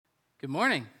Good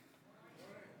morning.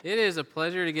 It is a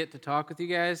pleasure to get to talk with you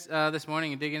guys this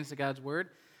morning and dig into God's Word.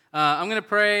 I'm going to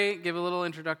pray, give a little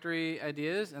introductory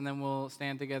ideas, and then we'll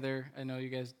stand together. I know you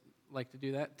guys like to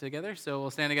do that together, so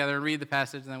we'll stand together and read the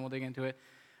passage, and then we'll dig into it.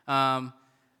 But I'm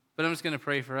just going to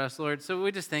pray for us, Lord. So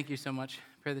we just thank you so much.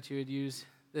 Pray that you would use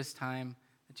this time,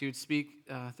 that you would speak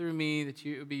through me, that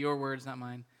it would be your words, not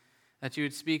mine, that you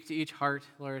would speak to each heart,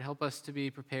 Lord. Help us to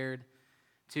be prepared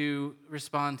to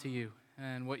respond to you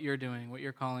and what you're doing, what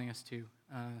you're calling us to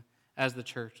as the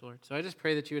church, Lord. So I just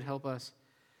pray that you would help us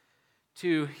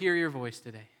to hear your voice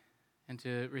today and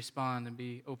to respond and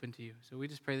be open to you. So we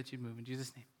just pray that you'd move. In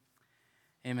Jesus' name,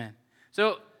 amen.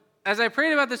 So as I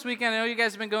prayed about this weekend, I know you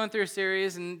guys have been going through a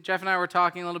series, and Jeff and I were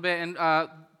talking a little bit, and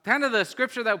kind of the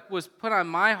scripture that was put on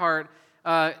my heart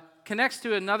connects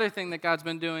to another thing that God's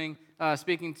been doing,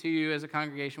 speaking to you as a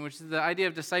congregation, which is the idea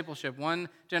of discipleship, one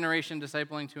generation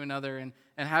discipling to another, and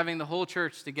having the whole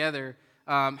church together,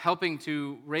 helping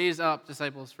to raise up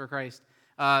disciples for Christ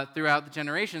throughout the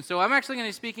generations. So I'm actually going to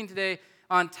be speaking today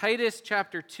on Titus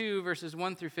chapter 2, verses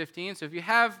 1 through 15. So if you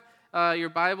have your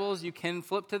Bibles, you can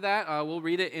flip to that. We'll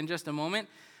read it in just a moment.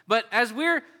 But as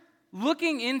we're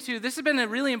looking into, this has been a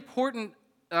really important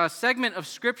segment of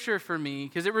Scripture for me,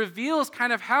 because it reveals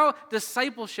kind of how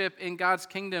discipleship in God's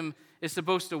kingdom is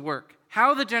supposed to work,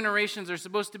 how the generations are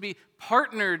supposed to be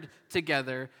partnered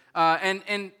together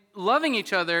and loving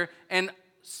each other and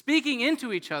speaking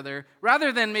into each other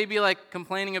rather than maybe like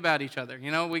complaining about each other.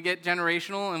 You know, we get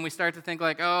generational and we start to think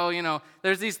like, oh, you know,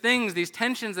 there's these things, these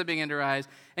tensions that begin to rise.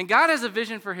 And God has a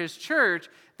vision for his church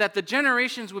that the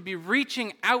generations would be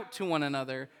reaching out to one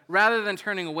another rather than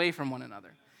turning away from one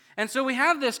another. And so we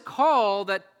have this call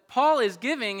that Paul is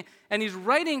giving, and he's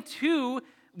writing to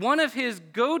one of his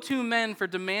go-to men for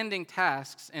demanding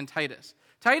tasks in Titus.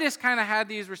 Titus kind of had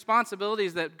these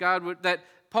responsibilities that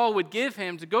Paul would give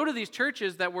him to go to these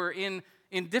churches that were in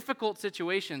difficult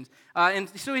situations. And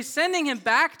so he's sending him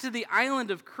back to the island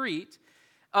of Crete,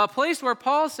 a place where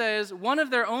Paul says one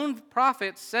of their own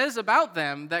prophets says about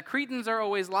them that Cretans are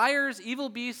always liars, evil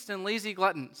beasts, and lazy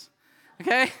gluttons.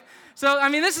 Okay? So, I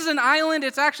mean, this is an island.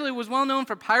 It actually was well known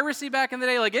for piracy back in the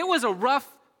day. Like, it was a rough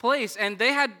place, and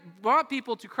they had brought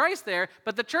people to Christ there,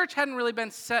 but the church hadn't really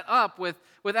been set up with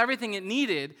everything it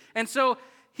needed. And so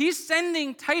he's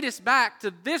sending Titus back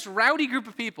to this rowdy group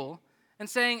of people and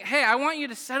saying, hey, I want you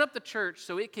to set up the church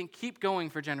so it can keep going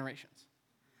for generations.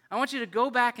 I want you to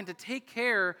go back and to take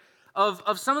care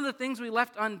of some of the things we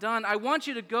left undone. I want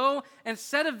you to go and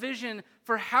set a vision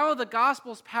for how the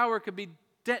gospel's power could be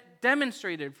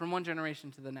demonstrated from one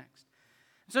generation to the next.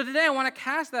 So today I want to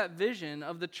cast that vision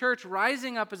of the church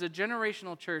rising up as a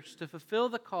generational church to fulfill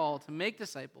the call to make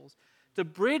disciples, to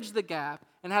bridge the gap,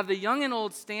 and have the young and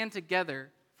old stand together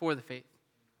for the faith.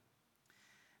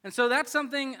 And so that's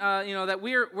something that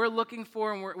we're looking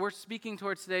for and we're speaking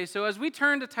towards today. So as we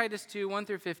turn to Titus 2, 1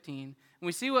 through 15, and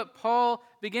we see what Paul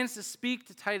begins to speak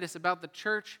to Titus about the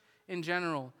church in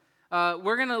general,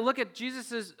 we're going to look at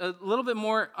a little bit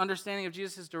more understanding of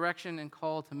Jesus' direction and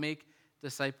call to make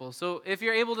disciples. So if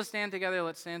you're able to stand together,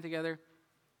 let's stand together.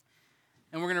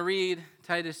 And we're going to read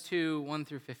Titus 2, 1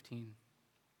 through 15,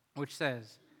 which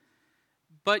says,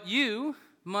 "But you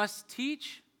must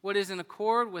teach what is in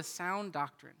accord with sound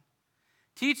doctrine.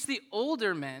 Teach the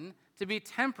older men to be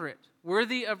temperate,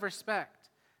 worthy of respect,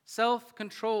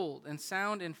 self-controlled, and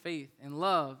sound in faith, in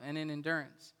love, and in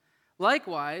endurance.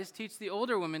 Likewise, teach the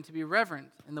older women to be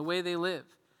reverent in the way they live,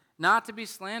 not to be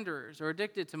slanderers or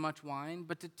addicted to much wine,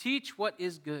 but to teach what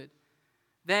is good.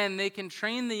 Then they can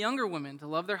train the younger women to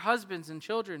love their husbands and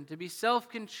children, to be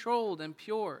self-controlled and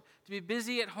pure, to be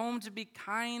busy at home, to be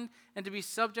kind, and to be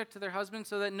subject to their husbands,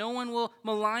 so that no one will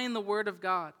malign the word of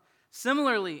God.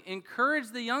 Similarly, encourage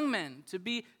the young men to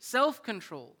be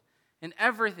self-controlled in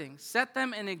everything. Set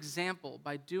them an example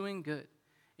by doing good.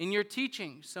 In your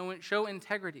teaching, show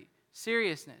integrity,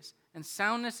 seriousness, and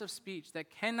soundness of speech that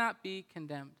cannot be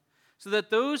condemned, so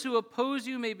that those who oppose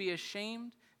you may be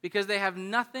ashamed, because they have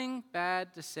nothing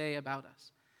bad to say about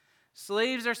us.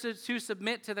 Slaves are to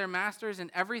submit to their masters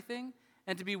in everything,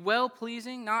 and to be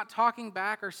well-pleasing, not talking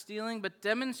back or stealing, but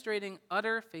demonstrating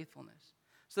utter faithfulness,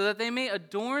 so that they may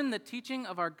adorn the teaching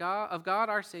of God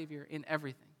our Savior in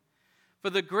everything.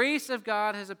 For the grace of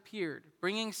God has appeared,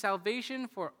 bringing salvation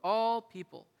for all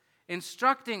people,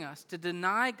 instructing us to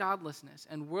deny godlessness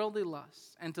and worldly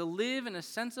lusts, and to live in a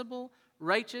sensible,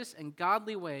 righteous, and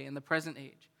godly way in the present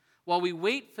age, while we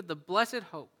wait for the blessed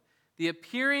hope, the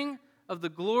appearing of the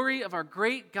glory of our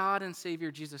great God and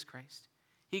Savior, Jesus Christ.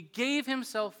 He gave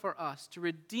himself for us to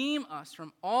redeem us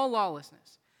from all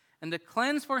lawlessness and to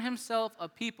cleanse for himself a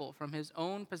people from his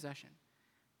own possession,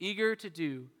 eager to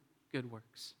do good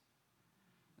works.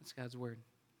 That's God's word.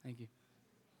 Thank you.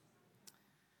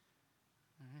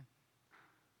 All right.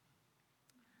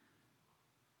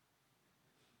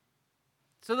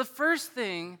 So the first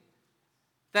thing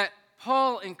that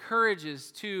Paul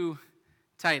encourages to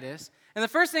Titus, and the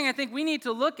first thing I think we need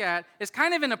to look at is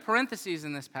kind of in a parenthesis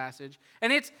in this passage,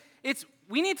 and it's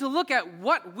we need to look at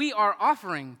what we are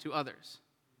offering to others.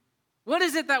 What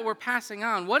is it that we're passing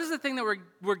on? What is the thing that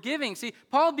we're giving? See,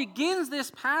 Paul begins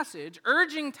this passage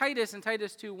urging Titus in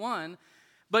Titus 2:1,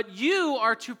 but you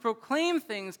are to proclaim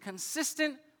things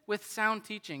consistent with sound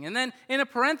teaching. And then in a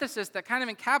parenthesis that kind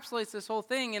of encapsulates this whole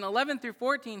thing, in 11 through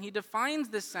 14, he defines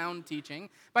this sound teaching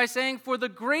by saying, "For the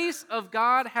grace of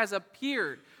God has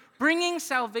appeared, bringing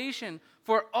salvation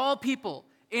for all people,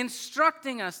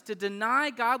 instructing us to deny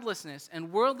godlessness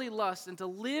and worldly lust and to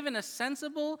live in a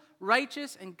sensible,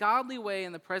 righteous, and godly way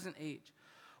in the present age,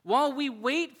 while we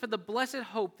wait for the blessed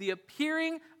hope, the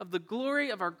appearing of the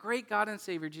glory of our great God and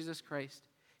Savior, Jesus Christ.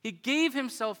 He gave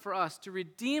himself for us to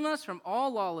redeem us from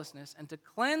all lawlessness and to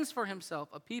cleanse for himself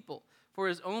a people for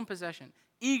his own possession,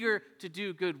 eager to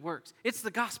do good works." It's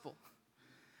the gospel.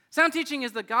 Sound teaching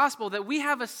is the gospel that we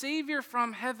have a Savior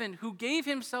from heaven who gave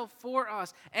himself for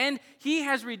us, and he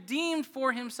has redeemed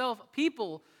for himself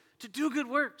people to do good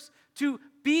works, to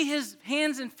be his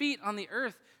hands and feet on the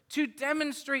earth, to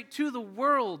demonstrate to the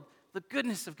world the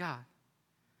goodness of God.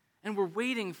 And we're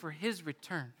waiting for his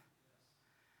return.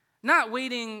 Not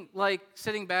waiting like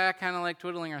sitting back, kind of like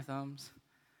twiddling our thumbs,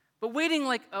 but waiting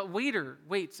like a waiter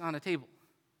waits on a table.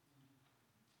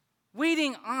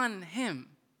 Waiting on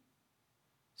him,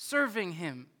 serving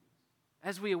him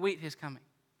as we await his coming.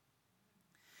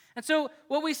 And so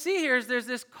what we see here is there's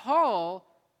this call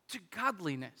to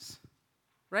godliness,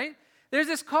 right? There's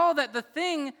this call that the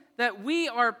thing that we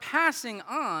are passing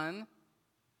on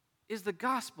is the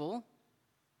gospel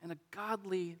and a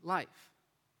godly life.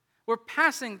 We're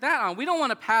passing that on. We don't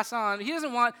want to pass on. He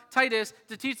doesn't want Titus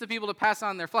to teach the people to pass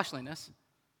on their fleshliness.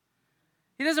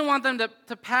 He doesn't want them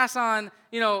to pass on,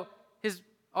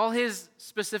 all his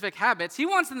specific habits. He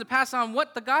wants them to pass on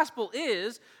what the gospel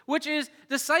is, which is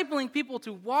discipling people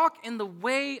to walk in the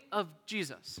way of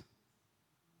Jesus.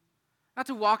 Not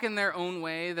to walk in their own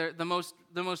way, the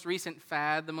most recent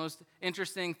fad, the most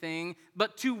interesting thing,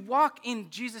 but to walk in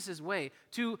Jesus' way,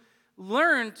 to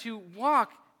learn to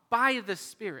walk by the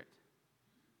Spirit.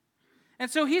 And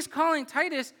so he's calling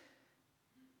Titus,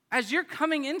 as you're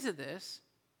coming into this,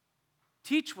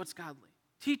 teach what's godly.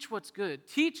 Teach what's good.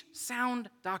 Teach sound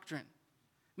doctrine.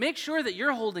 Make sure that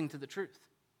you're holding to the truth,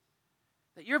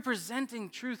 that you're presenting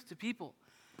truth to people,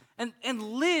 and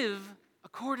live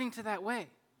according to that way.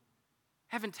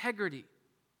 Have integrity.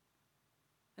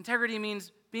 Integrity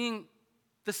means being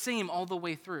the same all the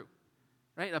way through,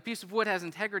 right? A piece of wood has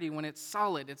integrity when it's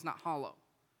solid, it's not hollow.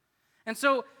 And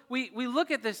so we look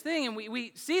at this thing and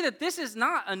we see that this is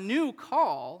not a new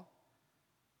call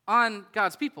on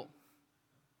God's people.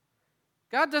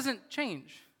 God doesn't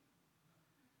change.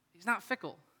 He's not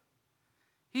fickle.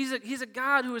 He's a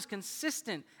God who is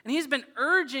consistent, and he's been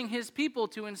urging his people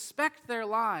to inspect their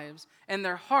lives and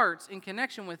their hearts in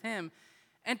connection with him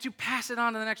and to pass it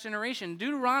on to the next generation.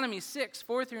 Deuteronomy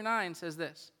 6:4-9 says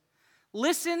this,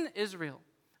 "Listen, Israel,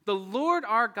 the Lord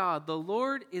our God, the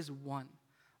Lord is one.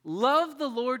 Love the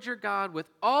Lord your God with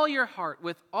all your heart,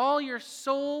 with all your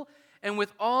soul, and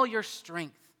with all your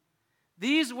strength.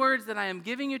 These words that I am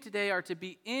giving you today are to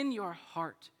be in your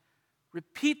heart.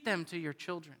 Repeat them to your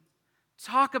children.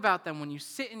 Talk about them when you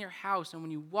sit in your house and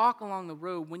when you walk along the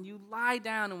road, when you lie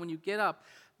down and when you get up.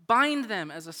 Bind them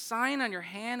as a sign on your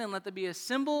hand and let them be a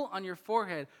symbol on your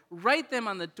forehead. Write them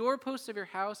on the doorposts of your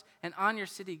house and on your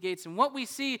city gates." And what we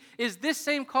see is this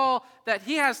same call that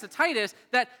he has to Titus,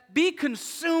 that be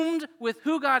consumed with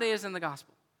who God is in the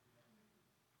gospel.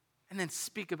 And then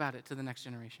speak about it to the next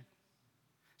generation.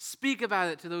 Speak about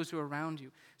it to those who are around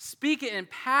you. Speak it and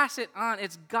pass it on.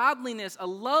 It's godliness, a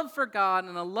love for God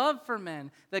and a love for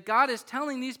men that God is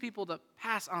telling these people to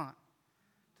pass on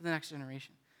to the next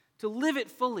generation, to live it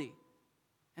fully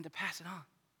and to pass it on.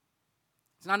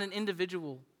 It's not an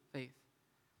individual faith,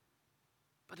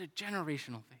 but a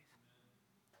generational faith.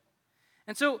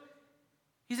 And so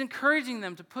he's encouraging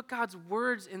them to put God's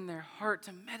words in their heart,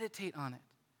 to meditate on it,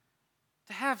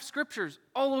 to have scriptures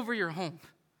all over your home.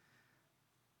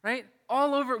 Right?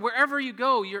 All over, wherever you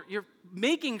go, you're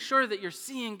making sure that you're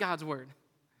seeing God's word.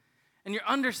 And you're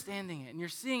understanding it, and you're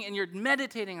seeing, and you're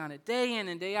meditating on it day in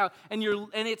and day out, and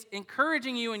it's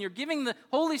encouraging you, and you're giving the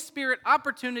Holy Spirit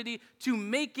opportunity to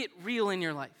make it real in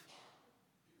your life.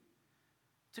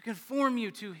 To conform you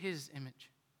to his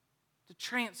image. To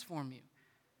transform you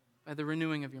by the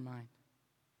renewing of your mind.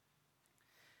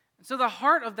 So the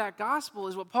heart of that gospel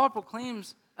is what Paul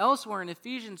proclaims elsewhere in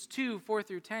Ephesians 2, 4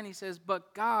 through 10. He says,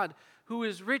 "But God, who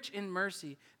is rich in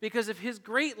mercy, because of his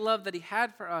great love that he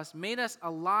had for us, made us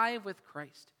alive with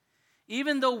Christ.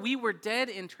 Even though we were dead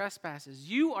in trespasses,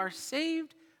 you are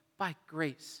saved by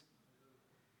grace.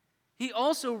 He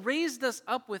also raised us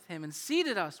up with him and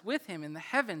seated us with him in the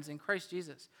heavens in Christ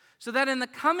Jesus, so that in the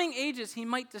coming ages he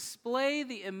might display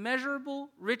the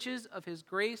immeasurable riches of his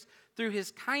grace through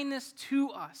his kindness to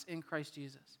us in Christ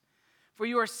Jesus. For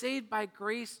you are saved by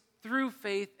grace through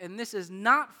faith, and this is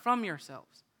not from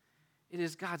yourselves. It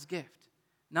is God's gift,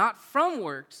 not from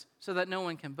works, so that no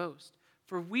one can boast.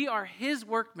 For we are his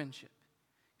workmanship,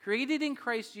 created in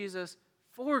Christ Jesus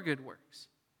for good works,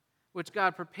 which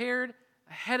God prepared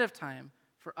ahead of time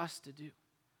for us to do."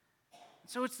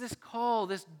 So it's this call,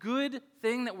 this good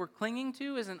thing that we're clinging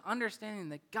to is an understanding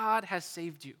that God has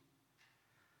saved you.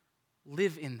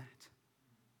 Live in that.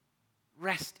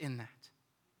 Rest in that.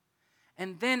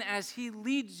 And then as he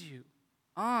leads you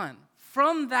on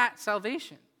from that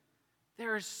salvation,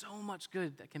 there is so much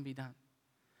good that can be done.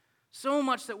 So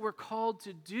much that we're called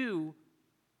to do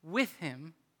with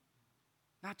him,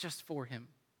 not just for him.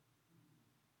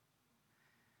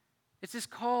 It's this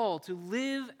call to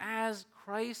live as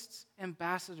Christ's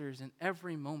ambassadors in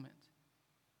every moment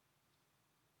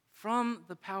from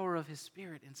the power of his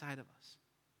Spirit inside of us.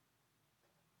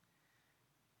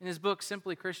 In his book,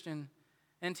 Simply Christian,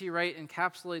 N.T. Wright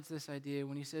encapsulates this idea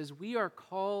when he says, we are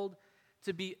called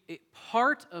to be a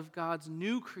part of God's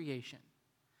new creation,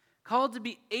 called to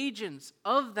be agents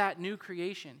of that new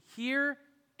creation here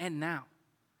and now.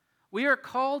 We are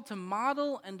called to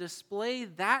model and display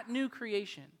that new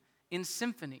creation in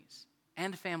symphonies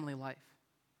and family life,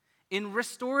 in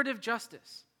restorative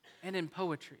justice and in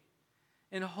poetry,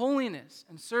 in holiness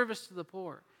and service to the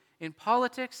poor, in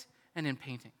politics and in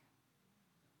painting.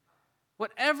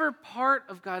 Whatever part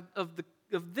of God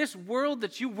of this world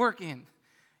that you work in,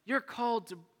 you're called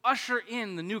to usher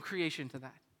in the new creation to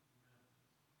that.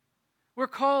 We're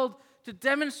called to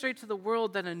demonstrate to the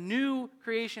world that a new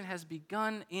creation has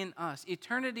begun in us.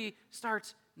 Eternity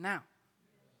starts now.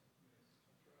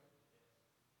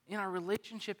 In our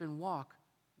relationship and walk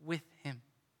with him.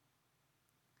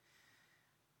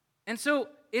 And so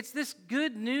it's this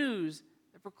good news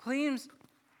that proclaims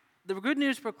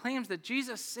that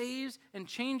Jesus saves and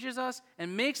changes us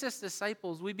and makes us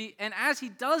disciples. And as he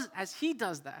does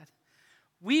that,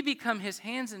 we become his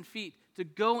hands and feet to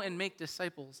go and make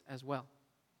disciples as well.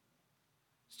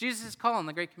 It's Jesus' call on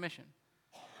the Great Commission.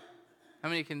 How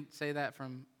many can say that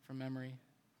from memory?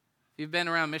 If you've been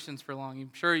around missions for long,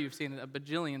 I'm sure you've seen it a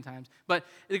bajillion times. But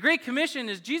the Great Commission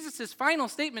is Jesus' final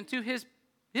statement to his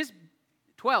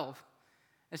 12.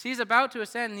 As he's about to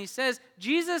ascend, and he says,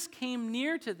 Jesus came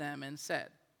near to them and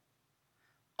said,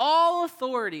 "All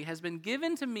authority has been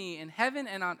given to me in heaven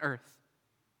and on earth."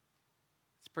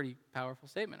 It's a pretty powerful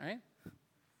statement, right?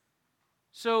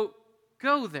 So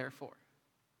go, therefore,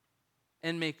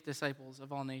 and make disciples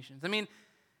of all nations.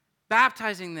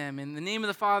 Baptizing them in the name of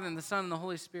the Father and the Son and the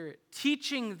Holy Spirit,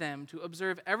 teaching them to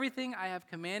observe everything I have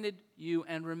commanded you,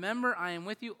 and remember, I am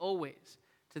with you always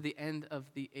to the end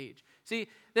of the age. See,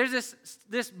 there's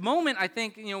this moment, I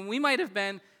think, we might have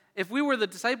been, if we were the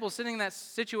disciples sitting in that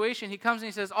situation, he comes and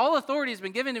he says, all authority has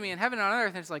been given to me in heaven and on earth,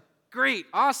 and it's like, great,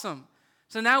 awesome.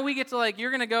 So now we get to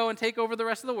you're going to go and take over the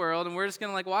rest of the world, and we're just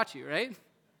going to watch you, right?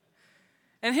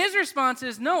 And his response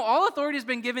is, no, all authority has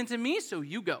been given to me, so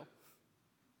you go.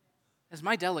 As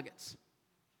my delegates.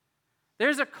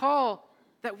 There's a call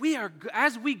that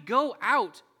as we go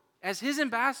out as his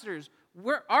ambassadors,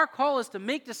 our call is to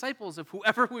make disciples of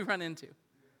whoever we run into.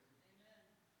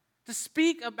 To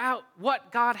speak about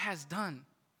what God has done.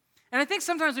 And I think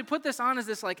sometimes we put this on as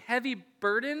this heavy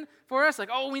burden for us,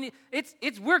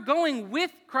 we're going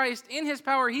with Christ in his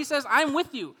power. He says, I'm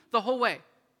with you the whole way.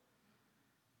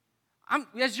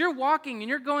 As you're walking and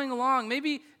you're going along,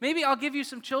 maybe I'll give you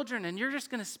some children and you're just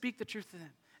going to speak the truth to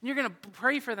them. And you're going to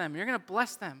pray for them. You're going to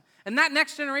bless them. And that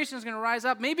next generation is going to rise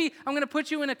up. Maybe I'm going to put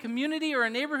you in a community or a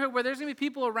neighborhood where there's going to be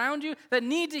people around you that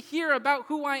need to hear about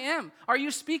who I am. Are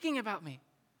you speaking about me?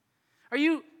 Are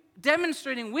you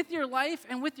demonstrating with your life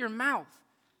and with your mouth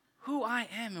who I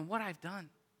am and what I've done?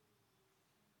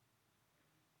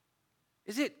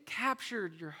 Is it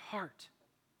captured your heart?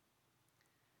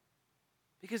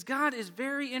 Because God is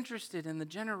very interested in the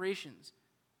generations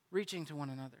reaching to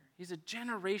one another. He's a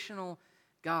generational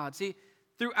God. See,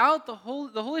 throughout the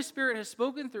Holy Spirit has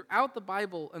spoken throughout the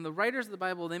Bible, and the writers of the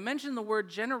Bible, they mention the word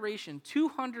generation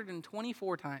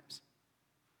 224 times.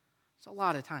 It's a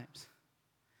lot of times.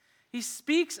 He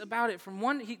speaks about it from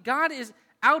God is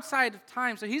outside of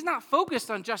time, so he's not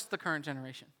focused on just the current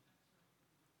generation.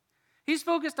 He's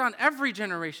focused on every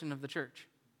generation of the church.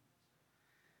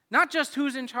 Not just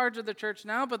who's in charge of the church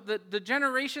now, but the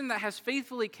generation that has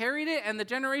faithfully carried it and the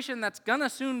generation that's going to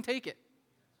soon take it.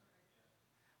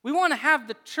 We want to have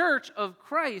the church of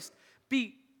Christ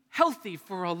be healthy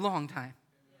for a long time.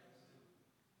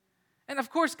 And of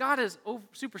course, God is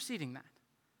superseding that.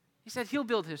 He said he'll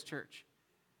build his church.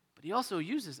 But he also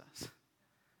uses us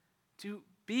to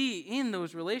be in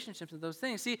those relationships and those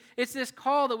things. See, it's this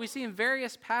call that we see in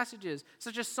various passages,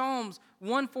 such as Psalms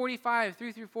 145,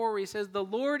 3-4, where he says, "The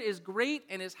Lord is great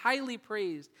and is highly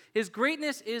praised. His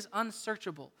greatness is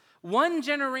unsearchable. One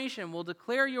generation will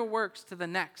declare your works to the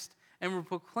next and will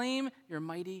proclaim your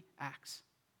mighty acts."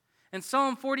 And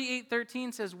Psalm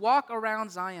 48:13 says, "Walk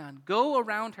around Zion, go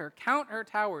around her, count her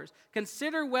towers,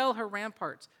 consider well her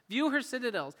ramparts, view her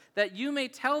citadels, that you may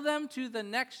tell them to the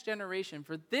next generation.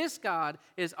 For this God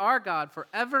is our God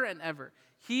forever and ever.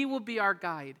 He will be our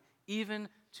guide, even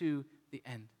to the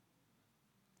end."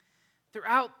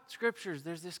 Throughout scriptures,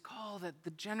 there's this call that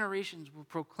the generations will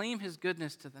proclaim his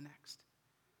goodness to the next.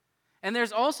 And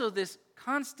there's also this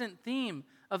constant theme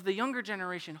of the younger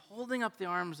generation holding up the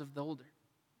arms of the older.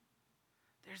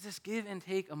 There's this give and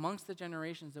take amongst the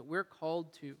generations that we're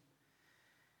called to.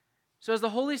 So as the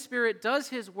Holy Spirit does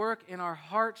his work in our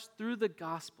hearts through the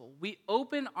gospel, we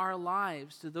open our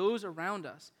lives to those around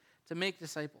us to make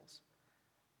disciples.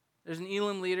 There's an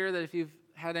Elam leader that if you've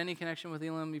had any connection with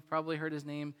Elam, you've probably heard his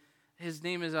name. His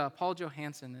name is Paul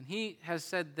Johansson, and he has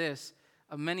said this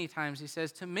many times. He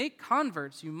says, "To make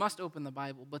converts, you must open the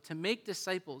Bible, but to make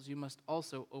disciples, you must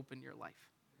also open your life."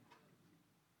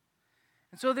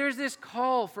 And so there's this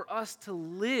call for us to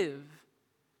live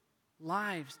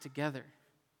lives together.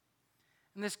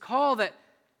 And this call that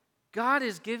God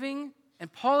is giving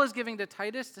and Paul is giving to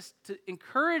Titus to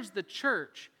encourage the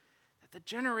church that the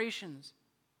generations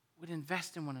would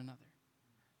invest in one another.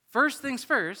 First things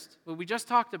first, what we just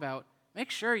talked about, make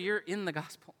sure you're in the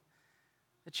gospel,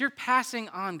 that you're passing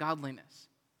on godliness.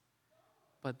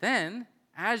 But then,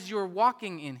 as you're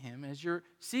walking in him, as you're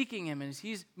seeking him, as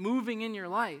he's moving in your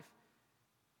life,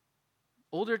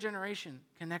 older generation,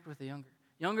 connect with the younger.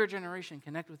 Younger generation,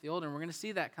 connect with the older. And we're going to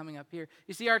see that coming up here.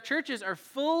 You see, our churches are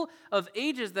full of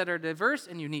ages that are diverse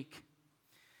and unique.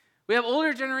 We have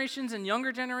older generations and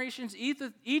younger generations,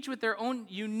 each with their own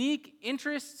unique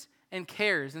interests and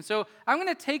cares. And so I'm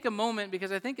going to take a moment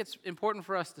because I think it's important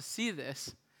for us to see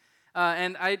this.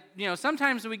 And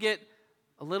sometimes we get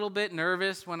a little bit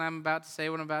nervous when I'm about to say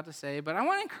what I'm about to say, but I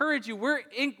want to encourage you,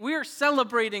 we're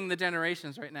celebrating the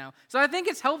generations right now. So I think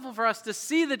it's helpful for us to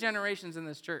see the generations in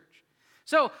this church.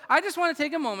 So I just want to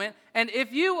take a moment, and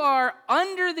if you are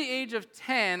under the age of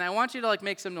 10, I want you to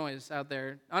make some noise out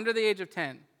there. Under the age of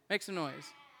 10, make some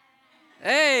noise.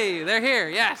 Hey, they're here,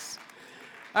 yes.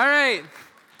 All right.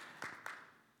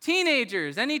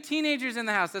 Teenagers, any teenagers in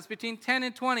the house that's between 10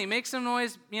 and 20, make some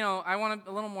noise. I want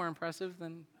a little more impressive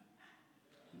than...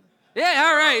 Yeah,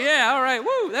 all right.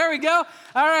 Woo, there we go.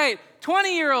 All right,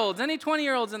 20-year-olds. Any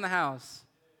 20-year-olds in the house?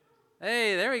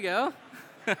 Hey, there we go.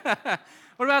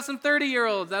 What about some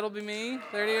 30-year-olds? That'll be me,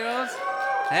 30-year-olds.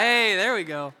 Hey, there we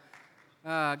go.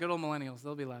 Good old millennials.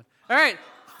 They'll be loud. All right,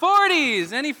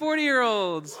 40s. Any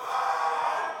 40-year-olds?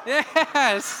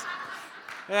 Yes.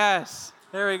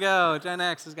 There we go. Gen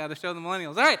X has got to show the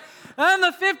millennials. All right, and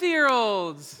the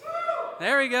 50-year-olds.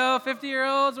 There we go,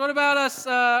 50-year-olds. What about us,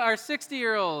 our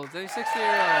 60-year-olds? Any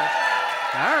 60-year-olds?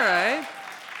 All right.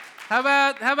 How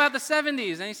about the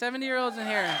 70s? Any 70-year-olds in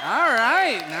here? All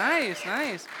right, nice.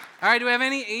 All right, do we have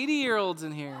any 80-year-olds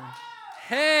in here?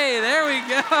 Hey, there we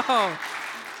go.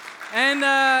 And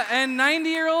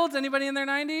 90-year-olds? Anybody in their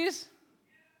 90s?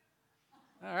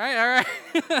 All right.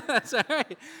 That's all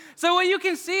right. So what you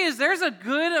can see is there's a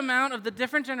good amount of the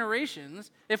different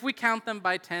generations, if we count them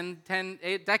by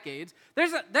 8 decades,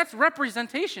 that's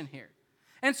representation here.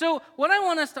 And so what I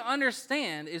want us to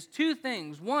understand is two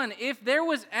things. One, if there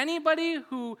was anybody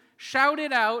who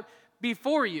shouted out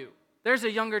before you, there's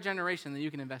a younger generation that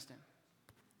you can invest in.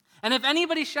 And if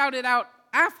anybody shouted out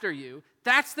after you,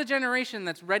 that's the generation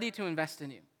that's ready to invest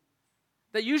in you,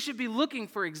 that you should be looking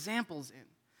for examples in,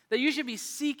 that you should be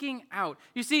seeking out.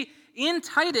 You see, in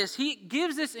Titus, he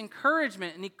gives this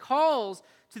encouragement and he calls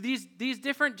to these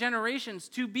different generations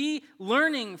to be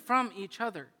learning from each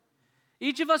other.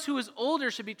 Each of us who is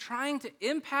older should be trying to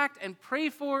impact and pray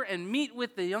for and meet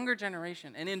with the younger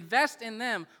generation and invest in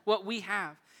them what we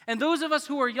have. And those of us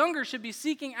who are younger should be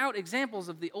seeking out examples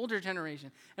of the older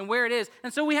generation and where it is.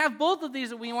 And so we have both of these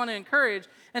that we want to encourage.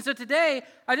 And so today,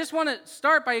 I just want to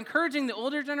start by encouraging the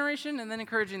older generation and then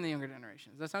encouraging the younger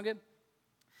generation. Does that sound good?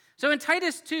 So in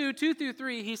Titus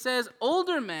 2:2-3, he says,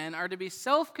 older men are to be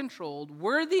self-controlled,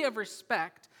 worthy of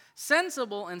respect,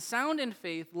 sensible and sound in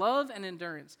faith, love and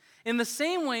endurance. In the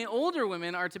same way, older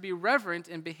women are to be reverent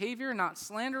in behavior, not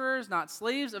slanderers, not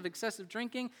slaves of excessive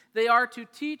drinking. They are to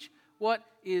teach what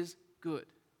is good.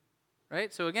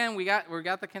 Right? So again, we got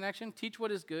the connection. Teach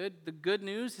what is good. The good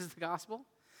news is the gospel.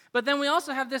 But then we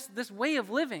also have this way of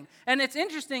living. And it's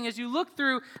interesting, as you look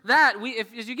through that,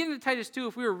 as you get into Titus 2,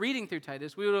 if we were reading through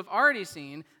Titus, we would have already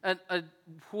seen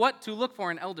what to look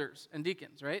for in elders and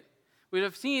deacons, right? We would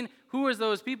have seen who is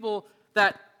those people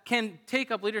that can take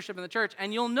up leadership in the church.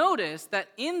 And you'll notice that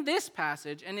in this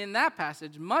passage and in that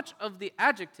passage, much of the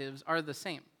adjectives are the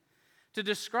same to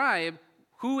describe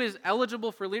who is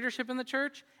eligible for leadership in the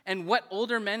church and what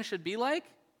older men should be like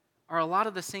are a lot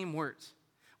of the same words.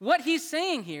 What he's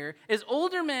saying here is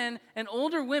older men and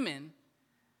older women,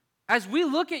 as we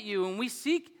look at you and we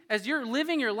seek, as you're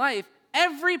living your life,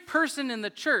 every person in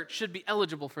the church should be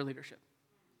eligible for leadership.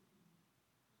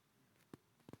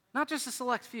 Not just a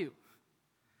select few.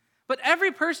 But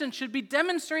every person should be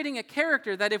demonstrating a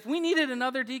character that if we needed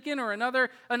another deacon or another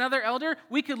elder,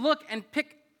 we could look and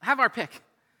have our pick.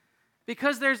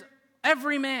 Because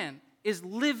every man is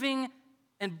living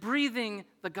and breathing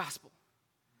the gospel.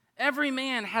 Every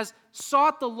man has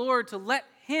sought the Lord to let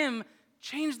him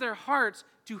change their hearts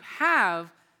to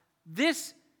have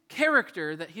this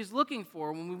character that he's looking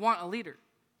for when we want a leader.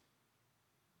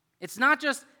 It's not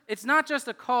just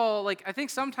a call, like I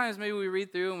think sometimes maybe we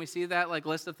read through and we see that like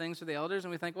list of things for the elders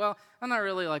and we think, well, I'm not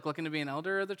really like looking to be an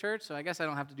elder of the church, so I guess I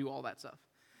don't have to do all that stuff.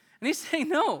 And he's saying,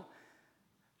 no.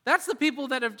 That's the people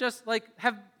that have just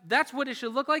that's what it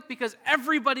should look like, because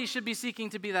everybody should be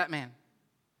seeking to be that man.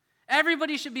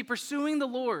 Everybody should be pursuing the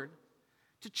Lord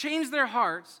to change their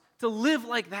hearts to live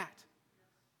like that.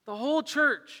 The whole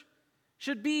church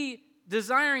should be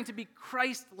desiring to be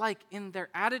Christ-like in their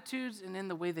attitudes and in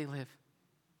the way they live.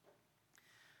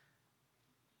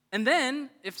 And then,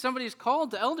 if somebody's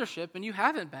called to eldership and you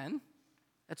haven't been,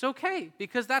 that's okay,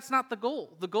 because that's not the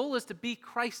goal. The goal is to be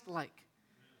Christ-like.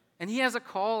 And he has a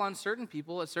call on certain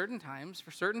people at certain times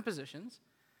for certain positions.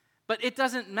 But it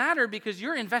doesn't matter because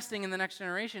you're investing in the next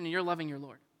generation and you're loving your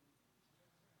Lord.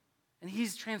 And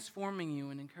he's transforming you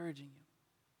and encouraging you.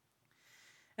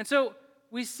 And so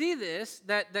we see this,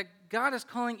 that God is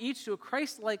calling each to a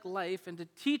Christ-like life and to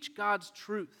teach God's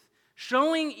truth,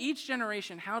 showing each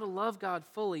generation how to love God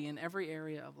fully in every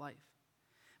area of life.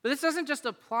 But this doesn't just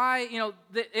apply,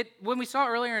 when we saw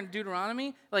earlier in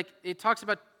Deuteronomy, it talks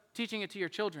about teaching it to your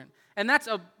children. And that's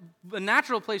a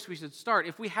natural place we should start.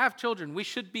 If we have children, we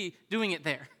should be doing it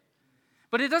there.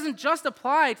 But it doesn't just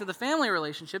apply to the family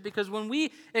relationship, because when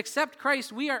we accept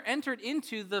Christ, we are entered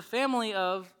into the family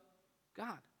of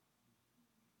God.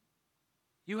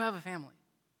 You have a family.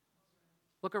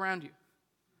 Look around you.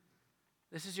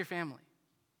 This is your family.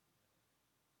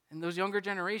 And those younger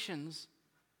generations,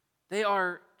 they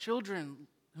are children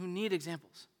who need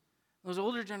examples. Those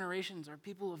older generations are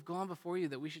people who have gone before you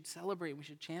that we should celebrate, we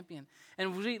should champion.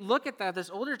 And when we look at that, this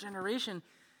older generation,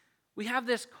 we have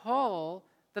this call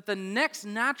that the next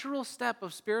natural step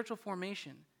of spiritual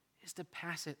formation is to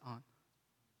pass it on.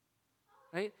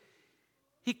 Right?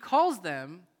 He calls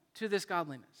them to this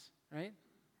godliness, right?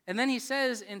 And then he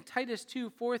says in Titus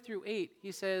 2:4-8,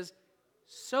 he says,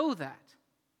 so that.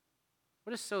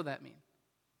 What does so that mean?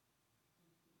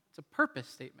 It's a purpose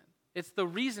statement. It's the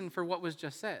reason for what was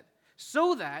just said.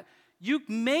 So that you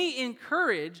may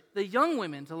encourage the young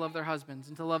women to love their husbands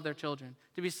and to love their children,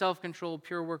 to be self-controlled,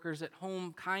 pure workers at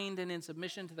home, kind and in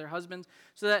submission to their husbands,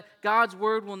 so that God's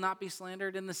word will not be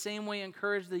slandered. In the same way,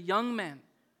 encourage the young men.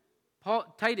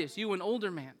 Titus, you an older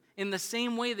man, in the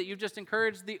same way that you've just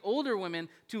encouraged the older women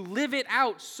to live it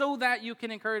out so that you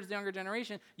can encourage the younger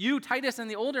generation. You, Titus,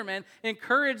 and the older men,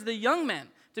 encourage the young men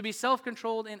to be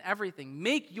self-controlled in everything.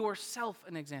 Make yourself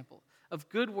an example of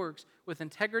good works with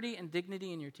integrity and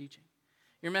dignity in your teaching.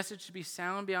 Your message should be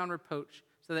sound beyond reproach,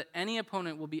 so that any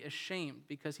opponent will be ashamed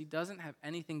because he doesn't have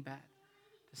anything bad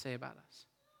to say about us.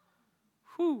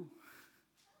 Whew.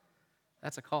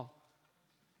 That's a call.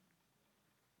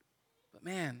 But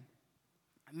man,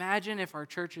 imagine if our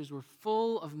churches were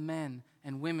full of men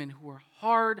and women who were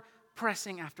hard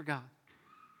pressing after God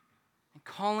and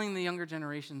calling the younger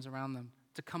generations around them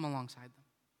to come alongside them.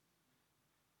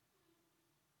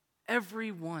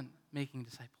 Everyone making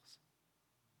disciples.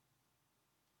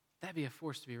 That'd be a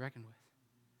force to be reckoned with.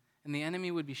 And the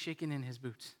enemy would be shaken in his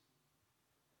boots,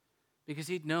 because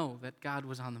he'd know that God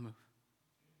was on the move.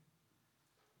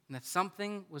 And that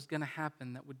something was going to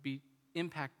happen that would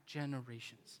impact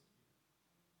generations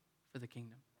for the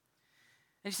kingdom.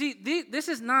 And you see, this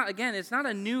is not, again, it's not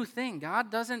a new thing. God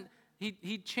doesn't,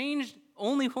 he changed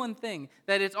only one thing,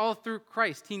 that it's all through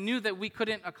Christ. He knew that we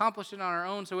couldn't accomplish it on our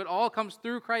own, so it all comes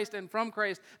through Christ and from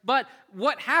Christ. But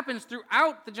what happens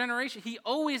throughout the generation, he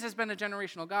always has been a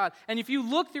generational God. And if you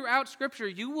look throughout Scripture,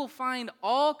 you will find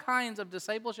all kinds of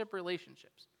discipleship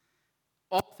relationships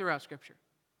all throughout Scripture.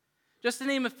 Just to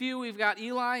name a few, we've got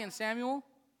Eli and Samuel.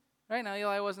 Right now,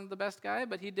 Eli wasn't the best guy,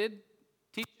 but he did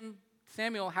teach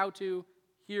Samuel how to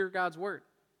hear God's word,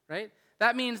 right?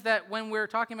 That means that when we're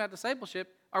talking about discipleship,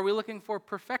 are we looking for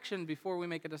perfection before we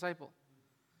make a disciple?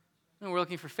 No, we're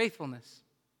looking for faithfulness,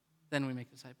 then we make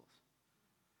disciples.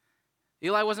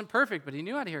 Eli wasn't perfect, but he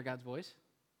knew how to hear God's voice,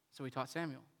 so he taught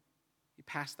Samuel. He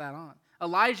passed that on.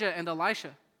 Elijah and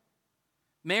Elisha,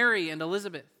 Mary and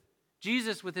Elizabeth,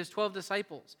 Jesus with his 12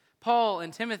 disciples, Paul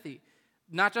and Timothy,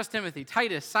 not just Timothy,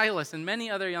 Titus, Silas, and many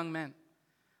other young men.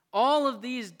 All of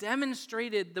these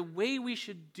demonstrated the way we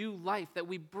should do life, that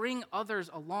we bring others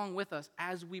along with us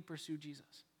as we pursue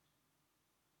Jesus.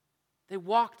 They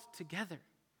walked together.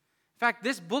 In fact,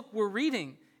 this book we're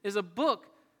reading is a book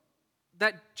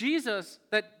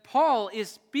that Paul is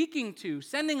speaking to,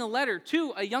 sending a letter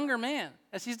to a younger man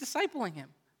as he's discipling him.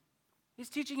 He's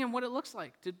teaching him what it looks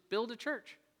like to build a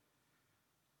church.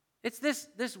 It's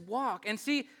this walk. And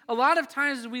see, a lot of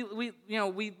times we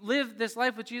live this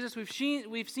life with Jesus.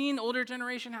 We've seen older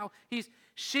generation how he's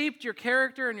shaped your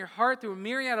character and your heart through a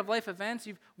myriad of life events.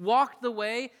 You've walked the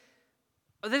way.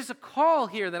 There's a call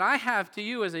here that I have to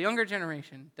you as a younger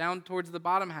generation, down towards the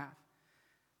bottom half.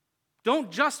 Don't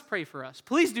just pray for us.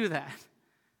 Please do that.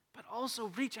 But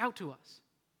also reach out to us.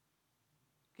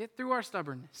 Get through our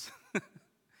stubbornness.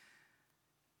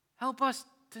 Help us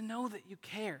to know that you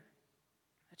care.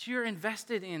 That you're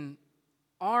invested in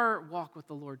our walk with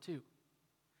the Lord too.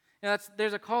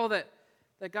 There's a call that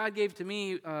God gave to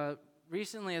me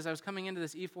recently as I was coming into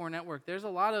this E4 network. There's a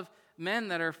lot of men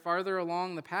that are farther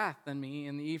along the path than me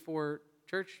in the E4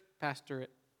 church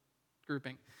pastorate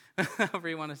grouping, however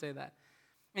you want to say that.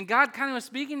 And God kind of was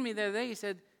speaking to me the other day. He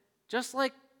said, just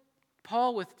like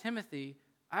Paul with Timothy,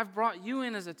 I've brought you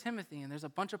in as a Timothy, and there's a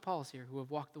bunch of Pauls here who have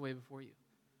walked the way before you.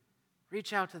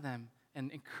 Reach out to them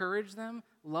and encourage them,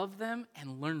 love them,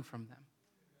 and learn from them.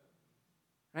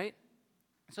 Right?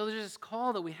 So there's this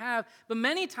call that we have, but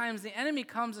many times the enemy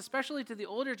comes, especially to the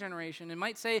older generation, and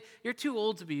might say, you're too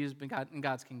old to be used in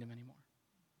God's kingdom anymore.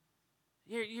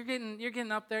 You're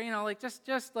getting up there,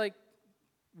 just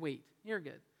wait, you're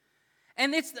good.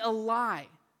 And it's a lie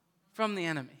from the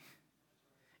enemy.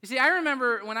 You see, I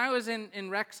remember when I was in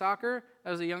rec soccer,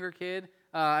 I was a younger kid,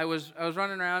 I was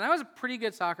running around. I was a pretty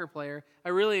good soccer player. I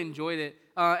really enjoyed it.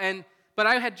 But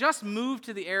I had just moved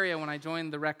to the area when I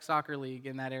joined the rec soccer league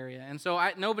in that area. And so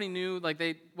nobody knew,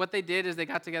 what they did is they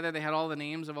got together, they had all the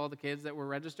names of all the kids that were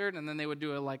registered, and then they would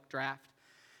do a draft.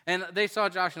 And they saw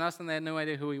Josh and us, and they had no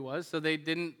idea who he was. So they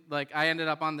didn't, I ended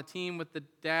up on the team with the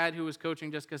dad who was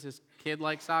coaching just because his kid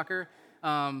liked soccer.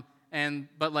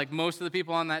 But most of the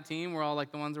people on that team were all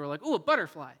the ones who were ooh, a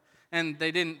butterfly. And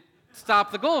they didn't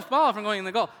stop the golf ball from going in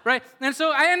the goal, right? And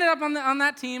so I ended up on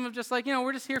that team of just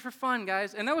we're just here for fun,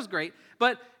 guys. And that was great.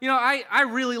 But, I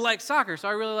really like soccer, so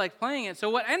I really liked playing it.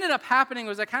 So what ended up happening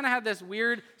was I kind of had this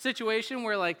weird situation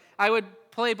where, I would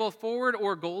play both forward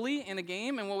or goalie in a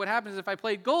game. And what would happen is if I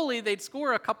played goalie, they'd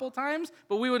score a couple times,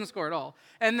 but we wouldn't score at all.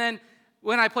 And then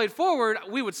when I played forward,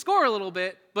 we would score a little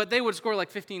bit, but they would score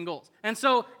 15 goals. And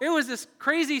so it was this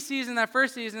crazy season, that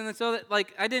first season, and so that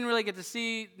I didn't really get to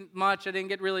see much. I didn't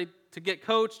get really to get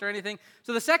coached or anything.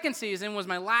 So the second season was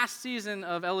my last season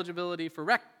of eligibility for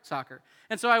rec soccer.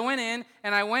 And so I went in,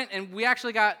 and we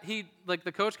actually got,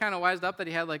 the coach kind of wised up that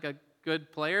he had a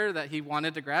good player that he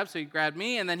wanted to grab, so he grabbed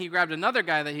me, and then he grabbed another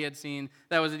guy that he had seen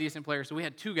that was a decent player, so we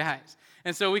had two guys.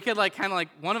 And so we could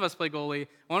one of us play goalie,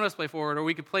 one of us play forward, or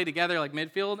we could play together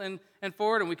midfield and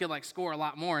forward, and we could score a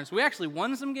lot more. And so we actually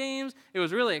won some games. It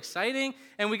was really exciting.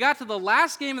 And we got to the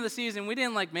last game of the season. We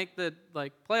didn't make the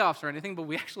playoffs or anything, but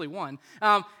we actually won.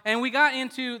 And we got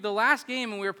into the last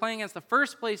game, and we were playing against the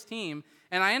first place team.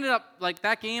 And I ended up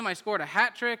that game. I scored a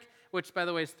hat trick, which, by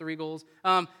the way, is 3 goals.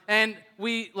 And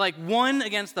we, won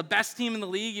against the best team in the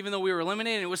league, even though we were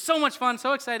eliminated. It was so much fun,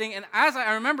 so exciting. And as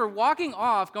I remember walking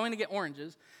off, going to get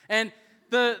oranges, and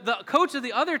the coach of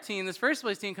the other team, this first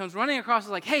place team, comes running across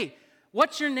and is hey,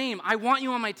 what's your name? I want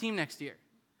you on my team next year.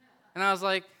 And I was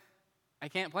I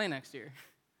can't play next year.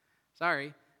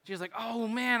 Sorry. She was oh,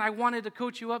 man, I wanted to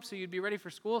coach you up so you'd be ready for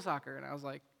school soccer. And I was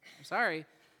I'm sorry.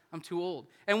 I'm too old.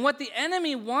 And what the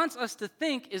enemy wants us to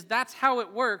think is that's how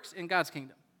it works in God's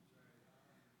kingdom.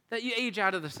 That you age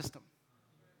out of the system.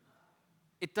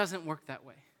 It doesn't work that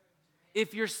way.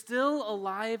 If you're still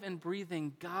alive and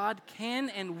breathing, God can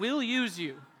and will use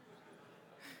you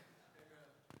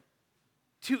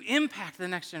to impact the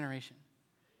next generation,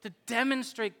 to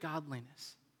demonstrate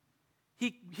godliness.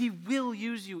 He will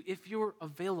use you if you're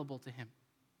available to him.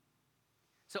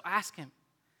 So ask him.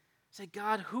 Say,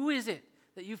 God, who is it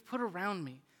that you've put around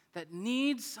me that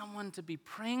needs someone to be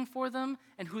praying for them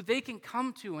and who they can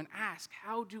come to and ask,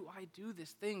 how do I do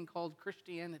this thing called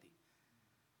Christianity?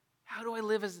 How do I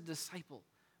live as a disciple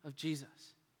of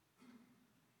Jesus?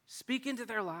 Speak into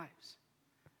their lives.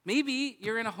 Maybe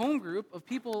you're in a home group of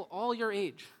people all your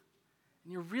age,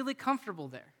 and you're really comfortable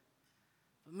there.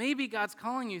 But maybe God's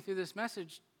calling you through this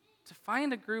message to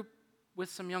find a group with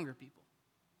some younger people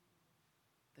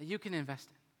that you can invest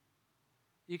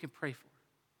in, you can pray for.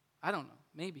 I don't know.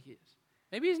 Maybe he is.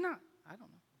 Maybe he's not. I don't know.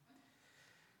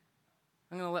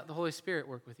 I'm going to let the Holy Spirit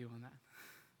work with you on that.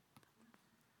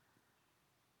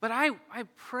 But I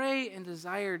pray and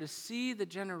desire to see the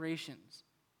generations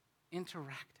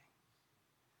interacting.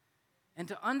 And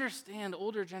to understand,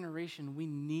 older generation, we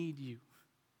need you.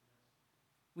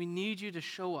 We need you to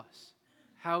show us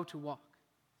how to walk.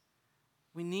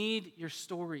 We need your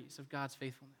stories of God's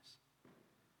faithfulness.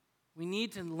 We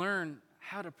need to learn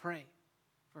how to pray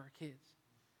for our kids,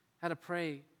 how to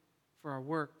pray for our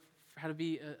work, how to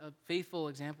be a faithful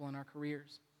example in our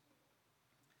careers.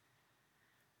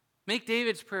 Make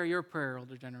David's prayer your prayer,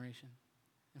 older generation.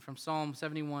 And from Psalm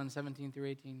 71, 17 through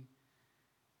 18,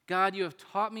 God, you have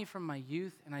taught me from my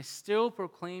youth, and I still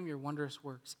proclaim your wondrous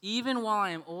works. Even while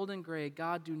I am old and gray,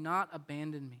 God, do not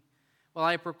abandon me. While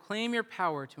I proclaim your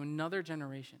power to another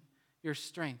generation, your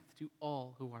strength to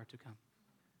all who are to come.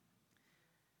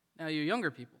 Now, you younger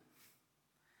people,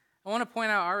 I want to point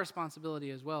out our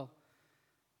responsibility as well.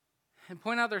 And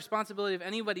point out the responsibility of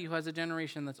anybody who has a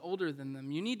generation that's older than them.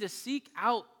 You need to seek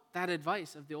out that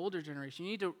advice of the older generation.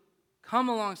 You need to come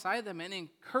alongside them and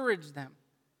encourage them.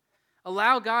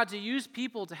 Allow God to use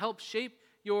people to help shape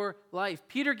your life.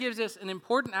 Peter gives us an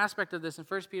important aspect of this in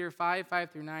 1 Peter 5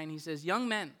 through 9. He says, young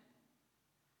men,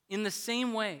 in the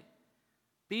same way,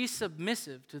 be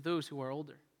submissive to those who are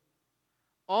older.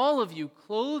 All of you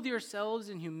clothe yourselves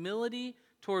in humility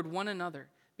toward one another,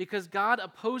 because God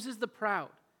opposes the proud,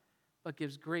 but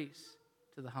gives grace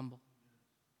to the humble.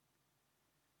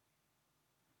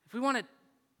 If we want to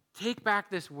take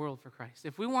back this world for Christ,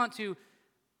 if we want to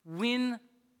win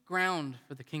ground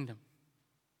for the kingdom,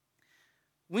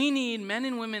 we need men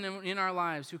and women in our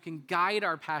lives who can guide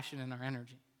our passion and our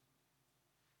energy.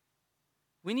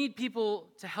 We need people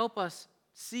to help us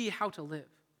see how to live.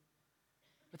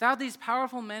 Without these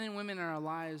powerful men and women in our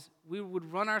lives, we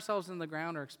would run ourselves in the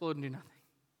ground or explode and do nothing.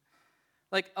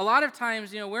 Like a lot of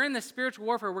times, we're in this spiritual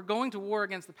warfare. We're going to war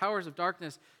against the powers of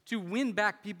darkness to win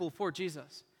back people for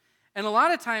Jesus. And a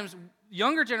lot of times,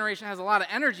 younger generation has a lot of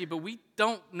energy, but we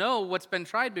don't know what's been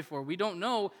tried before. We don't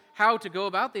know how to go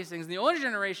about these things. And the older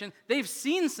generation, they've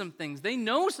seen some things. They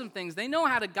know some things. They know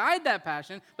how to guide that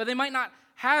passion, but they might not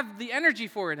have the energy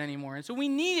for it anymore. And so we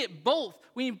need it both.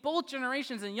 We need both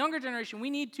generations. And younger generation, we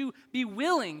need to be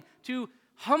willing to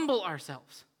humble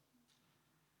ourselves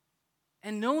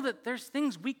and know that there's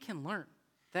things we can learn,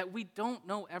 that we don't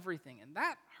know everything. And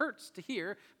that hurts to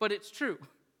hear, but it's true.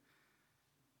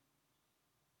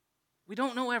 We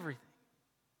don't know everything.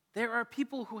 There are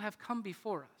people who have come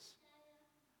before us,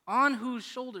 on whose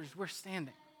shoulders we're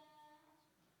standing,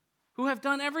 who have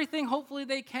done everything hopefully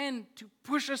they can to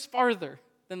push us farther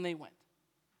than they went.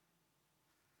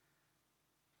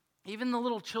 Even the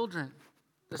little children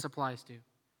this applies to.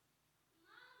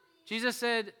 Jesus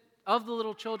said, of the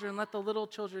little children, let the little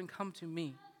children come to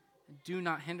me, and do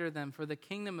not hinder them, for the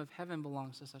kingdom of heaven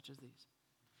belongs to such as these.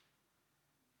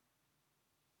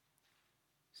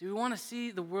 See, we want to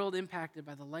see the world impacted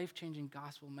by the life-changing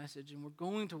gospel message, and we're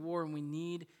going to war, and we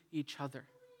need each other,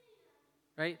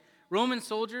 right? Roman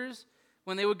soldiers,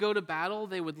 when they would go to battle,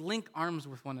 they would link arms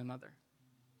with one another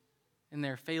in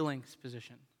their phalanx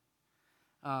position.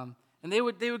 And they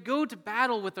would go to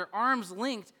battle with their arms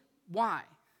linked. Why?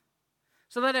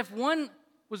 So that if one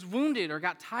was wounded or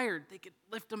got tired, they could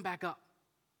lift them back up.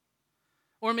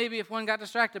 Or maybe if one got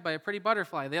distracted by a pretty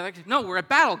butterfly, they're like, no, we're at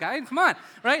battle, guys, come on,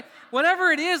 right? Whatever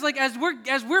it is, like as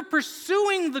we're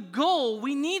pursuing the goal,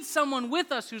 we need someone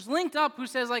with us who's linked up, who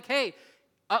says like, hey,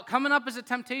 coming up is a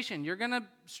temptation. You're going to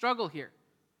struggle here,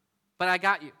 but I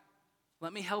got you.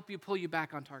 Let me help you pull you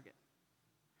back on target.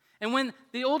 And when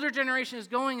the older generation is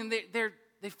going and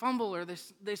they fumble or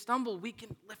they stumble, we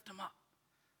can lift them up.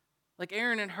 Like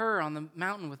Aaron and Hur on the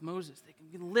mountain with Moses. They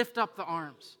can lift up the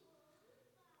arms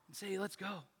and say, let's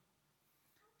go.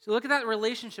 So look at that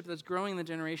relationship that's growing the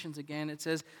generations again. It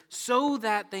says, so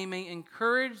that they may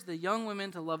encourage the young women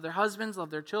to love their husbands,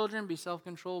 love their children, be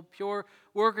self-controlled, pure,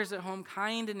 workers at home,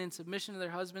 kind and in submission to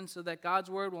their husbands, so that God's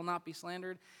word will not be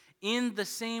slandered. In the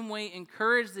same way,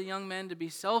 encourage the young men to be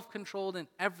self-controlled in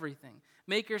everything.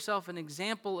 Make yourself an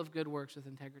example of good works with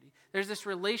integrity. There's this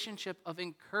relationship of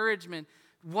encouragement,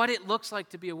 what it looks like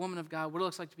to be a woman of God, what it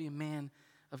looks like to be a man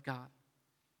of God.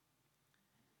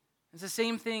 It's the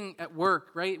same thing at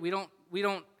work, right? We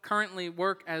don't currently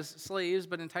work as slaves,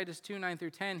 but in Titus 2, 9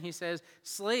 through 10, he says,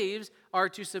 slaves are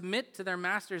to submit to their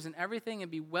masters in everything and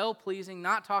be well-pleasing,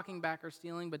 not talking back or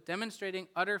stealing, but demonstrating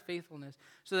utter faithfulness,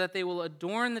 so that they will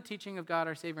adorn the teaching of God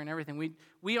our Savior in everything.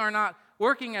 We are not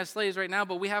working as slaves right now,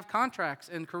 but we have contracts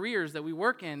and careers that we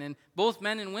work in, and both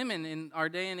men and women in our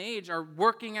day and age are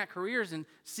working at careers and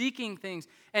seeking things.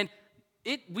 And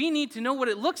we need to know what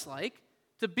it looks like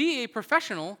to be a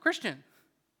professional Christian.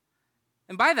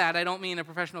 And by that, I don't mean a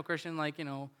professional Christian like,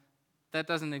 that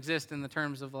doesn't exist in the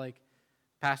terms of like,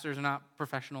 pastors are not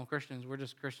professional Christians. We're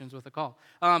just Christians with a call.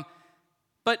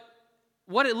 But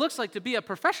what it looks like to be a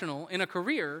professional in a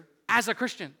career as a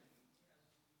Christian.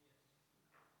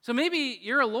 So maybe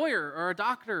you're a lawyer or a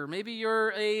doctor. Maybe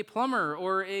you're a plumber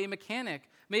or a mechanic.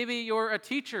 Maybe you're a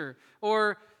teacher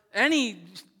or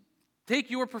take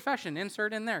your profession,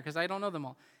 insert in there, because I don't know them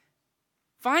all.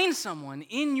 Find someone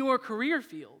in your career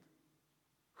field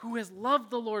who has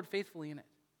loved the Lord faithfully in it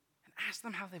and ask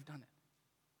them how they've done it.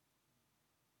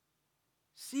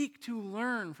 Seek to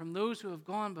learn from those who have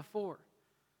gone before.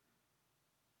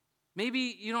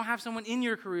 Maybe you don't have someone in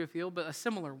your career field, but a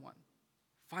similar one.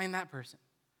 Find that person.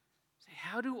 Say,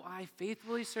 how do I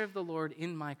faithfully serve the Lord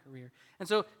in my career? And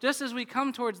so just as we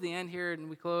come towards the end here and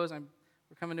we close, we're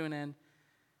coming to an end,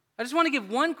 I just want to give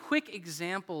one quick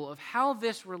example of how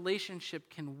this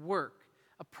relationship can work,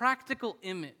 a practical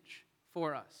image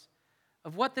for us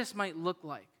of what this might look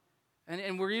like.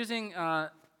 And we're using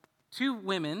two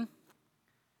women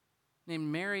named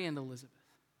Mary and Elizabeth.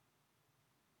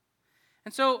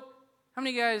 And so, how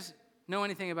many of you guys know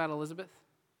anything about Elizabeth?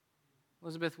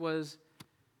 Elizabeth was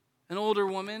an older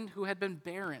woman who had been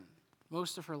barren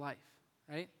most of her life,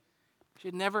 right? She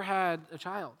had never had a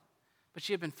child, but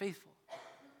she had been faithful.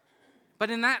 But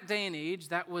in that day and age,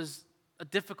 that was a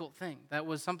difficult thing. That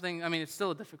was something, it's still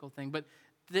a difficult thing, but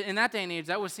in that day and age,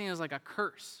 that was seen as like a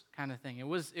curse kind of thing. It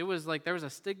was like there was a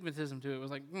stigmatism to it. It was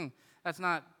like, that's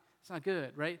not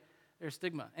good, right? There's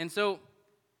stigma. And so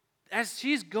as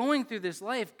she's going through this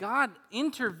life, God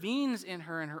intervenes in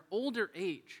her older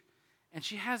age, and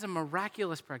she has a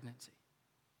miraculous pregnancy.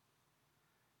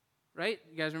 Right?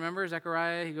 You guys remember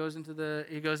Zechariah? He goes into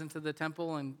the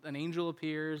temple, and an angel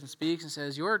appears and speaks and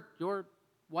says, "Your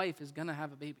wife is going to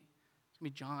have a baby. It's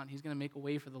going to be John. He's going to make a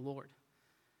way for the Lord."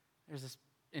 There's this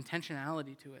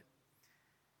intentionality to it.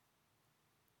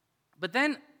 But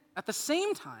then, at the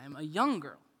same time, a young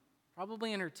girl,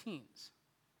 probably in her teens,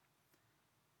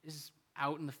 is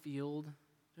out in the field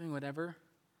doing whatever.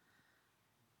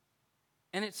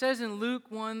 And it says in Luke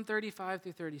 1:35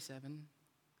 through 37.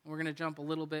 We're going to jump a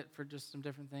little bit for just some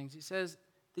different things. He says,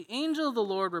 the angel of the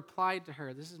Lord replied to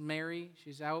her. This is Mary.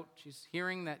 She's out. She's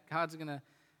hearing that God's going to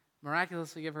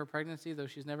miraculously give her pregnancy, though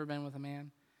she's never been with a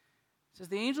man. It says,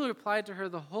 the angel replied to her,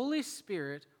 the Holy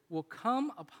Spirit will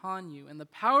come upon you, and the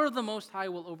power of the Most High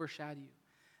will overshadow you.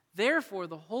 Therefore,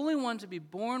 the Holy One to be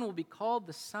born will be called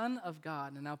the Son of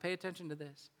God. And now pay attention to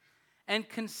this. And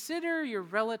consider your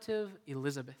relative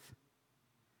Elizabeth.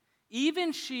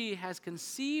 Even she has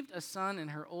conceived a son in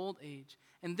her old age,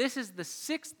 and this is the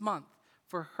 6th month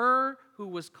for her who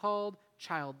was called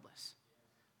childless.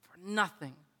 For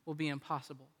nothing will be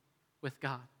impossible with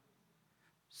God.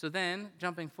 So then,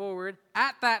 jumping forward,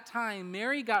 at that time,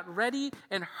 Mary got ready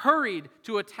and hurried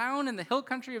to a town in the hill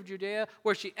country of Judea,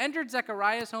 where she entered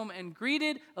Zechariah's home and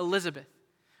greeted Elizabeth.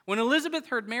 When Elizabeth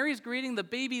heard Mary's greeting, the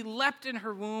baby leapt in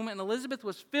her womb, and Elizabeth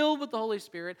was filled with the Holy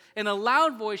Spirit. In a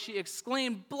loud voice, she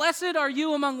exclaimed, "Blessed are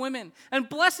you among women, and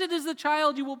blessed is the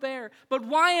child you will bear. But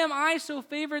why am I so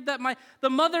favored that the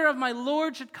mother of my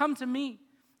Lord should come to me?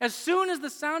 As soon as the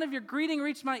sound of your greeting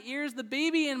reached my ears, the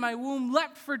baby in my womb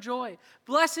leapt for joy.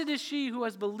 Blessed is she who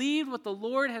has believed what the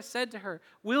Lord has said to her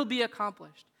will be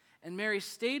accomplished." And Mary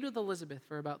stayed with Elizabeth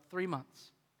for about 3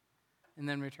 months, and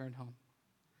then returned home.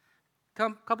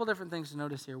 Couple different things to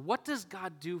notice here. What does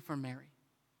God do for Mary?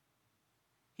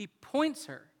 He points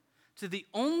her to the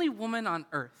only woman on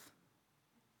earth,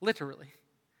 literally,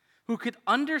 who could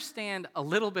understand a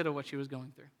little bit of what she was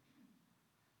going through.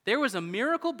 There was a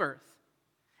miracle birth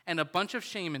and a bunch of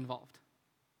shame involved.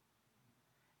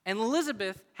 And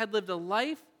Elizabeth had lived a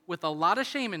life with a lot of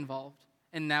shame involved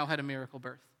and now had a miracle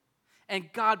birth.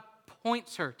 and God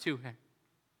points her to him.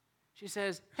 She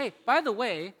says, hey, by the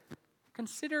way,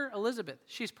 consider Elizabeth.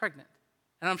 She's pregnant.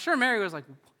 And I'm sure Mary was like,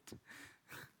 what?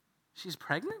 She's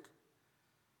pregnant?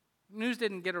 News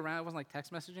didn't get around. It wasn't like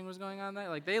text messaging was going on there.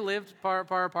 Like they lived far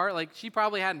apart. Like she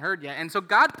probably hadn't heard yet. And so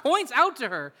God points out to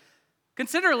her,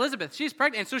 consider Elizabeth. She's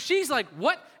pregnant. And so she's like,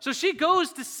 what? So she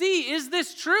goes to see, is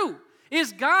this true?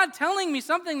 Is God telling me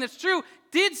something that's true?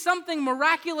 Did something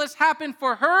miraculous happen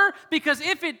for her? Because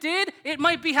if it did, it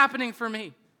might be happening for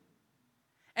me.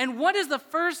 And what is the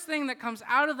first thing that comes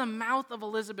out of the mouth of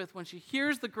Elizabeth when she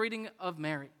hears the greeting of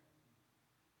Mary?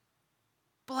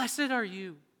 Blessed are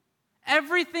you.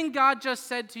 Everything God just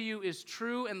said to you is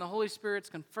true, and the Holy Spirit's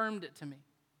confirmed it to me.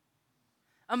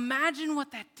 Imagine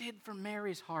what that did for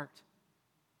Mary's heart.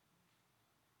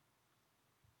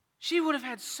 She would have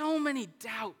had so many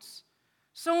doubts,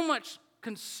 so much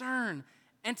concern,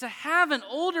 and to have an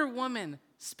older woman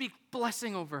speak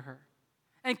blessing over her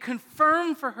and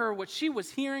confirm for her what she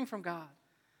was hearing from God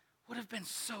would have been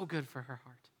so good for her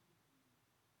heart.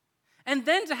 And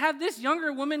then to have this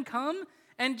younger woman come,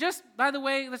 and just, by the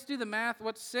way, let's do the math.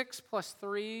 What's 6 plus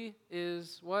 3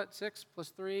 is what? 6 plus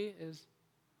 3 is,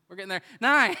 we're getting there,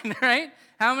 9, right?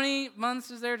 How many months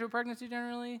is there to a pregnancy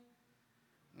generally?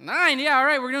 9, yeah, all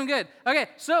right, we're doing good. Okay,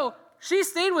 so she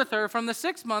stayed with her from the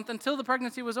 6th month until the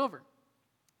pregnancy was over.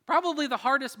 Probably the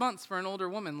hardest months for an older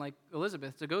woman like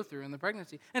Elizabeth to go through in the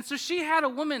pregnancy. And so she had a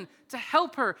woman to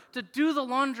help her to do the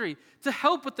laundry, to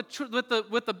help with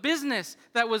the business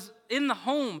that was in the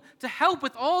home, to help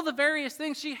with all the various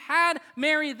things. She had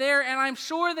Mary there, and I'm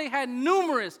sure they had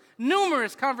numerous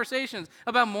conversations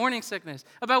about morning sickness,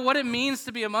 about what it means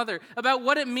to be a mother, about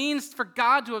what it means for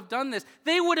God to have done this.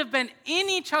 They would have been in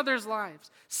each other's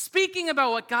lives, speaking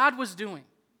about what God was doing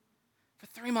for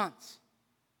 3 months.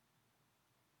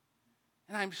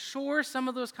 And I'm sure some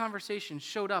of those conversations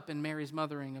showed up in Mary's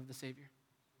mothering of the Savior.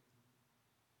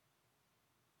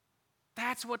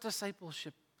 That's what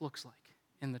discipleship looks like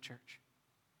in the church.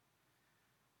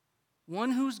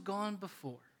 One who's gone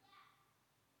before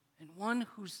and one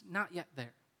who's not yet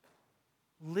there,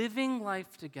 living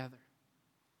life together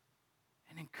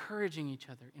and encouraging each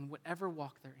other in whatever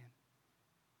walk they're in.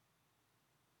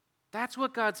 That's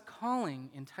what God's calling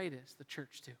in Titus, the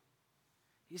church, to.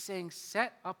 He's saying,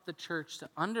 set up the church to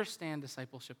understand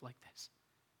discipleship like this.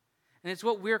 And it's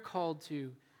what we're called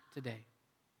to today.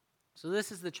 So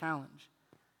this is the challenge.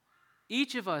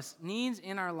 Each of us needs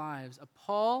in our lives a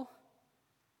Paul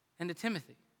and a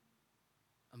Timothy,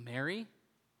 a Mary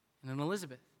and an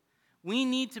Elizabeth. We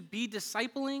need to be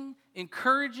discipling,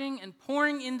 encouraging, and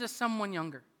pouring into someone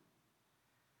younger,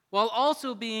 while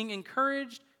also being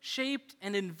encouraged, shaped,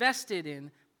 and invested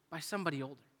in by somebody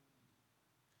older.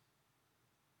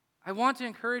 I want to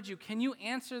encourage you, can you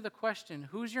answer the question,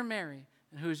 who's your Mary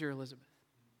and who's your Elizabeth?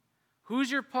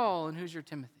 Who's your Paul and who's your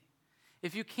Timothy?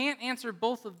 If you can't answer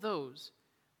both of those,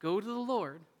 go to the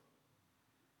Lord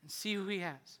and see who he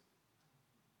has.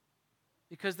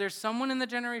 Because there's someone in the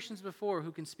generations before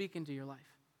who can speak into your life.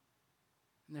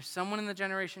 And there's someone in the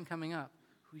generation coming up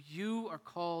who you are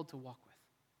called to walk with.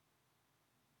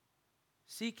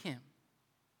 Seek him.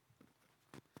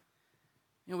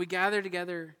 We gather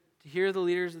together to hear the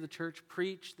leaders of the church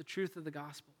preach the truth of the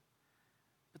gospel.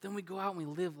 But then we go out and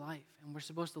we live life, and we're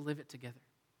supposed to live it together,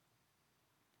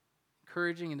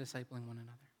 encouraging and discipling one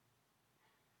another.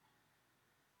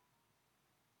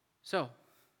 So,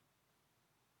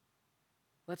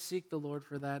 let's seek the Lord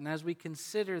for that. And as we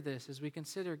consider this, as we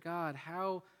consider, God,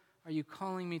 how are you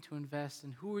calling me to invest,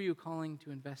 and who are you calling to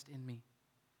invest in me?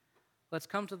 Let's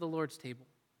come to the Lord's table,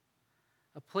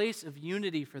 a place of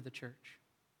unity for the church,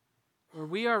 where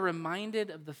we are reminded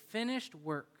of the finished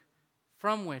work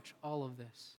from which all of this